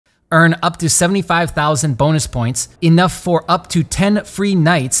Earn up to 75,000 bonus points, enough for up to 10 free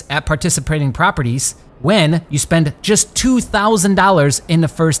nights at participating properties when you spend just $2,000 in the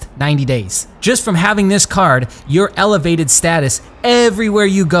first 90 days. Just from having this card, your elevated status everywhere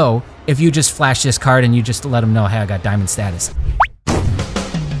you go if you just flash this card and you just let them know, hey, I got diamond status.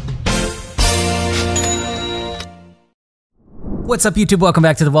 What's up, YouTube? Welcome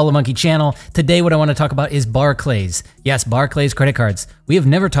back to the Wallet Monkey channel. Today, what I want to talk about is Barclays. Yes, Barclays credit cards. We have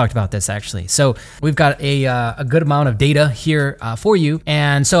never talked about this, actually. So we've got a good amount of data here for you.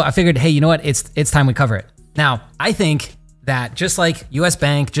 And so I figured, hey, you know what? It's time we cover it. Now, I think that just like US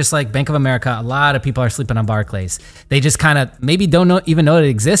Bank, just like Bank of America, a lot of people are sleeping on Barclays. They just kind of maybe don't even know it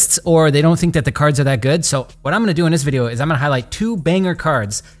exists, or they don't think that the cards are that good. So what I'm going to do in this video is I'm going to highlight two banger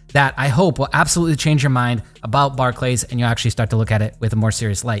cards that I hope will absolutely change your mind about Barclays, and you'll actually start to look at it with a more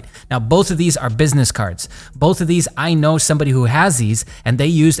serious light. Now, both of these are business cards. Both of these, I know somebody who has these, and they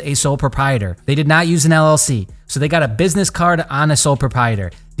used a sole proprietor. They did not use an LLC. So they got a business card on a sole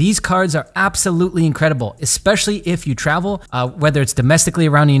proprietor. These cards are absolutely incredible, especially if you travel, whether it's domestically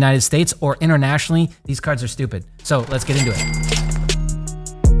around the United States or internationally. These cards are stupid. So let's get into it.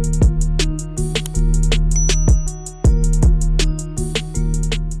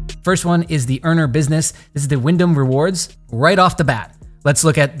 First one is the Earner Business. This is the Wyndham Rewards. Right off the bat, let's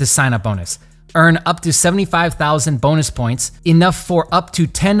look at the sign-up bonus. Earn up to 75,000 bonus points, enough for up to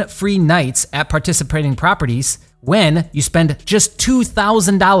 10 free nights at participating properties when you spend just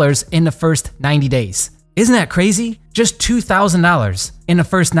 $2,000 in the first 90 days. Isn't that crazy? Just $2,000 in the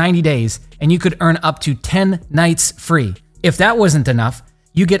first 90 days, and you could earn up to 10 nights free. If that wasn't enough,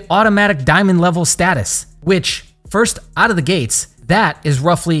 you get automatic diamond level status, which first out of the gates, that is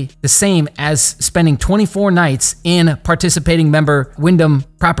roughly the same as spending 24 nights in participating member Wyndham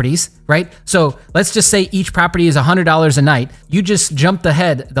properties, right? So let's just say each property is $100 a night. You just jumped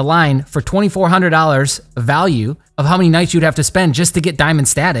ahead the line for $2,400 value of how many nights you'd have to spend just to get diamond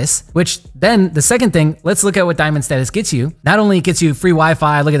status, which then the second thing, let's look at what diamond status gets you. Not only it gets you free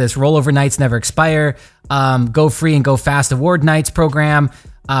Wi-Fi, look at this, rollover nights never expire, go free and go fast award nights program,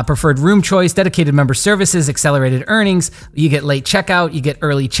 preferred room choice, dedicated member services, accelerated earnings, you get late checkout, you get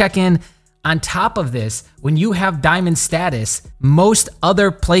early check-in. On top of this, when you have diamond status, most other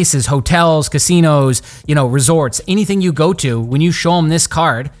places, hotels, casinos, resorts, anything you go to, when you show them this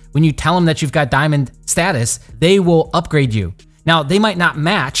card, when you tell them that you've got diamond status, they will upgrade you. Now, they might not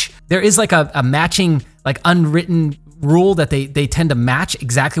match. There is like a matching, like unwritten rule that they tend to match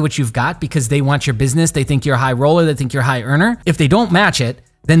exactly what you've got because they want your business. They think you're a high roller. They think you're a high earner. If they don't match it,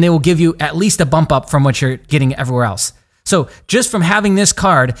 then they will give you at least a bump up from what you're getting everywhere else. So just from having this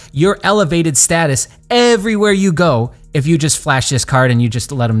card, your elevated status everywhere you go, if you just flash this card and you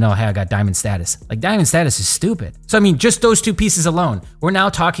just let them know, hey, I got diamond status. Like, diamond status is stupid. So, I mean, just those two pieces alone, we're now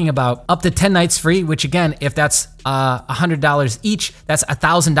talking about up to 10 nights free, which again, if that's $100 each, that's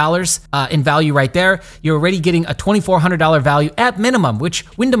 $1,000 in value right there. You're already getting a $2,400 value at minimum, which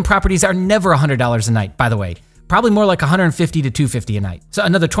Wyndham properties are never $100 a night, by the way. Probably more like $150 to $250 a night. So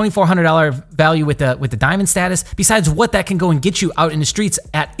another $2,400 value with the diamond status, besides what that can go and get you out in the streets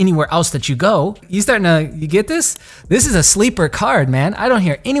at anywhere else that you go. You get this? This is a sleeper card, man. I don't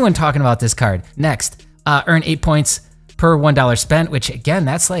hear anyone talking about this card. Next, earn 8 points per $1 spent, which again,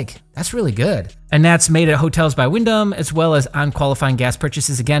 that's really good. And that's made at hotels by Wyndham, as well as on qualifying gas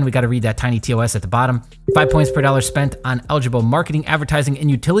purchases. Again, we got to read that tiny TOS at the bottom. 5 points per dollar spent on eligible marketing, advertising,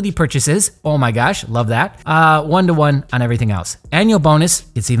 and utility purchases. Oh my gosh, love that. 1-to-1 on everything else. Annual bonus,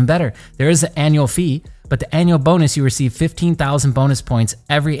 it's even better. There is an annual fee, but the annual bonus, you receive 15,000 bonus points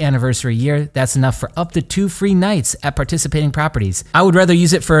every anniversary year. That's enough for up to 2 free nights at participating properties. I would rather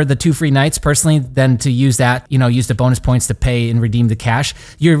use it for the 2 free nights personally than to use that, use the bonus points to pay and redeem the cash.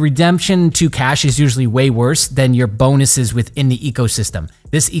 Your redemption to cash is usually way worse than your bonuses within the ecosystem.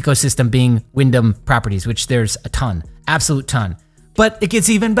 This ecosystem being Wyndham properties, which there's a ton, absolute ton. But it gets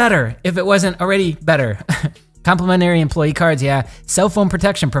even better if it wasn't already better. Complimentary employee cards, yeah. Cell phone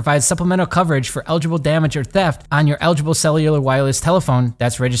protection provides supplemental coverage for eligible damage or theft on your eligible cellular wireless telephone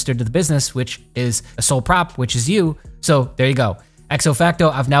that's registered to the business, which is a sole prop, which is you. So there you go. Ex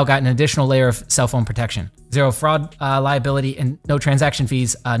facto, I've now got an additional layer of cell phone protection. Zero fraud liability and no transaction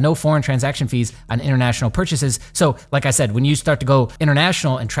fees, no foreign transaction fees on international purchases. So like I said, when you start to go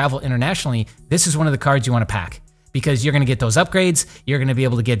international and travel internationally, this is one of the cards you want to pack, because you're going to get those upgrades. You're going to be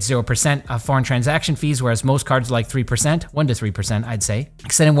able to get 0% of foreign transaction fees, whereas most cards are like 3%, 1 to 3%, I'd say.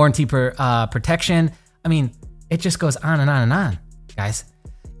 Extended warranty protection. I mean, it just goes on and on and on, guys.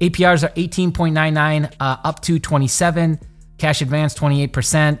 APRs are 18.99 up to 27. cash advance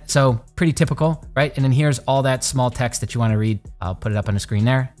 28%. So pretty typical, right? And then here's all that small text that you want to read. I'll put it up on the screen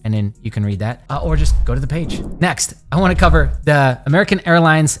there, and then you can read that, or just go to the page. Next, I want to cover the American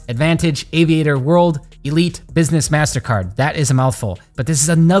Airlines Advantage Aviator World Elite Business MasterCard. That is a mouthful, but this is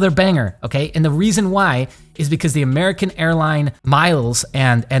another banger, okay? And the reason why is because the American airline miles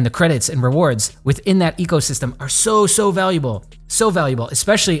and the credits and rewards within that ecosystem are so valuable. So valuable,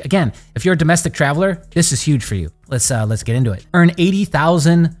 especially, again, if you're a domestic traveler, this is huge for you. Let's get into it. Earn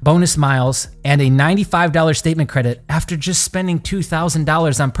 80,000 bonus miles and a $95 statement credit after just spending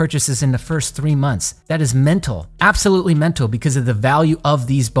 $2,000 on purchases in the first 3 months. That is mental, absolutely mental, because of the value of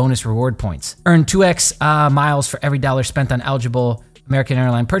these bonus reward points. Earn 2x miles for every dollar spent on eligible American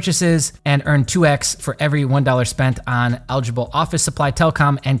airline purchases, and earn 2x for every $1 spent on eligible office supply,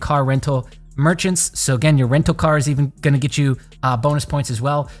 telecom, and car rental merchants. So again, your rental car is even going to get you bonus points as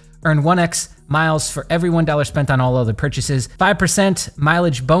well. Earn 1x miles for every $1 spent on all other purchases. 5%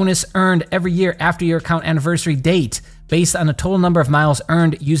 mileage bonus earned every year after your account anniversary date based on the total number of miles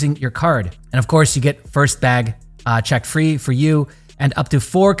earned using your card. And of course, you get first bag checked free for you and up to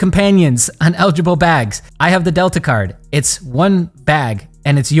 4 companions on eligible bags. I have the Delta card. It's 1 bag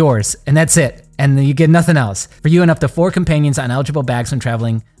and it's yours, and that's it. And you get nothing else. For you and up to 4 companions on eligible bags when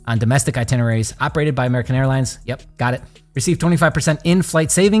traveling on domestic itineraries operated by American Airlines. Yep, got it. Receive 25%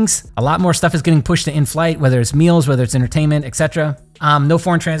 in-flight savings. A lot more stuff is getting pushed to in-flight, whether it's meals, whether it's entertainment, etc. No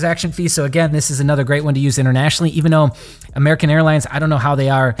foreign transaction fees. So again, this is another great one to use internationally, even though American Airlines, I don't know how they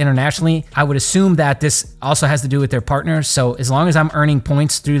are internationally. I would assume that this also has to do with their partners. So as long as I'm earning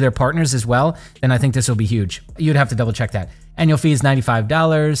points through their partners as well, then I think this will be huge. You'd have to double check that. Annual fee is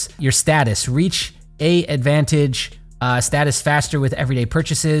 $95. Your status, reach A advantage status faster with everyday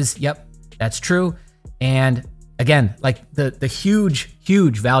purchases. Yep, that's true. And again, like the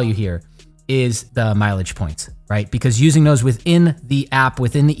huge value here is the mileage points, right? Because using those within the app,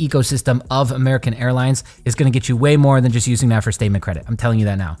 within the ecosystem of American Airlines is going to get you way more than just using that for statement credit. I'm telling you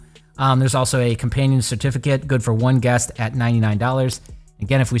that now. There's also a companion certificate, good for 1 guest at $99.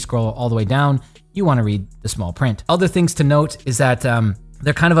 Again, if we scroll all the way down, you want to read the small print. Other things to note is that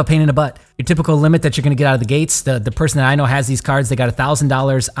they're kind of a pain in the butt. Your typical limit that you're going to get out of the gates, the person that I know has these cards, they got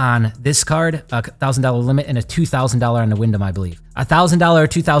 $1,000 on this card, a $1,000 limit, and a $2,000 on the Wyndham, I believe. $1,000 or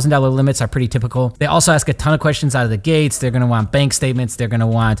 $2,000 limits are pretty typical. They also ask a ton of questions out of the gates. They're going to want bank statements. They're going to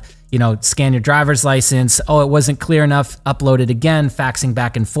want, scan your driver's license. Oh, it wasn't clear enough. Upload it again, faxing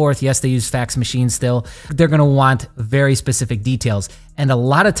back and forth. Yes, they use fax machines still. They're going to want very specific details. And a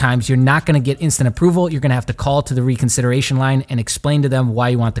lot of times you're not going to get instant approval. You're going to have to call to the reconsideration line and explain to them why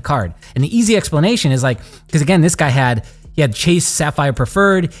you want the card. And the easy explanation is because again, this guy had Chase Sapphire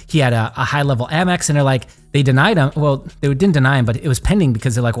Preferred. He had a high level Amex, and they're like, they denied him. Well, they didn't deny him, but it was pending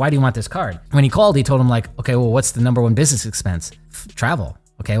because they're like, why do you want this card? When he called, he told him okay, well, what's the number 1 business expense? Travel.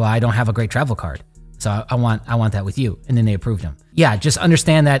 Okay, well, I don't have a great travel card. So I want that with you. And then they approved him. Yeah, just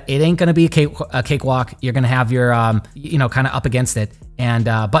understand that it ain't gonna be a cakewalk. You're gonna have your, kind of up against it. And,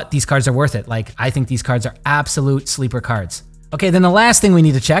 but these cards are worth it. I think these cards are absolute sleeper cards. Okay, then the last thing we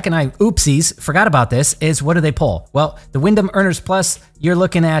need to check, and I oopsies, forgot about this, is what do they pull? Well, the Wyndham Earners Plus, you're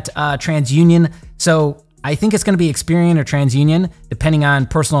looking at TransUnion. So I think it's going to be Experian or TransUnion, depending on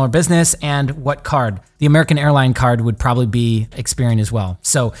personal or business and what card. The American Airline card would probably be Experian as well.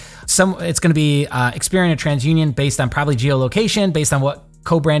 So it's going to be Experian or TransUnion based on probably geolocation, based on what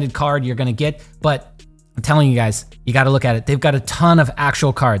co-branded card you're going to get. But I'm telling you guys, you got to look at it. They've got a ton of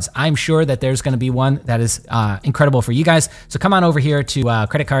actual cards. I'm sure that there's going to be one that is incredible for you guys. So come on over here to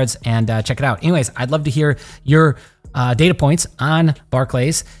Credit Cards and check it out. Anyways, I'd love to hear your data points on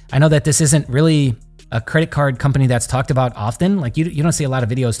Barclays. I know that this isn't really a credit card company that's talked about often. You don't see a lot of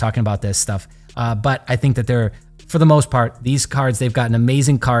videos talking about this stuff. But I think that they're, for the most part, these cards, they've got an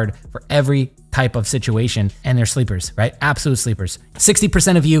amazing card for every type of situation, and they're sleepers, right? Absolute sleepers.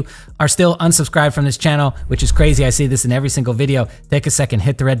 60% of you are still unsubscribed from this channel, which is crazy. I see this in every single video. Take a second,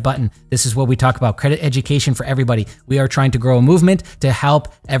 hit the red button. This is what we talk about, credit education for everybody. We are trying to grow a movement to help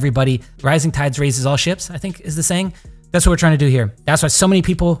everybody. Rising tides raises all ships, I think is the saying. That's what we're trying to do here. That's why so many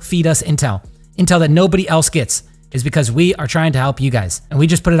people feed us intel that nobody else gets. Is because we are trying to help you guys, and we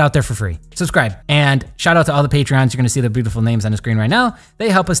just put it out there for free. Subscribe, and shout out to all the Patreons. You're gonna see the beautiful names on the screen right now. They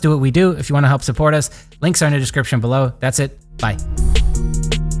help us do what we do. If you wanna help support us, links are in the description below. That's it, bye.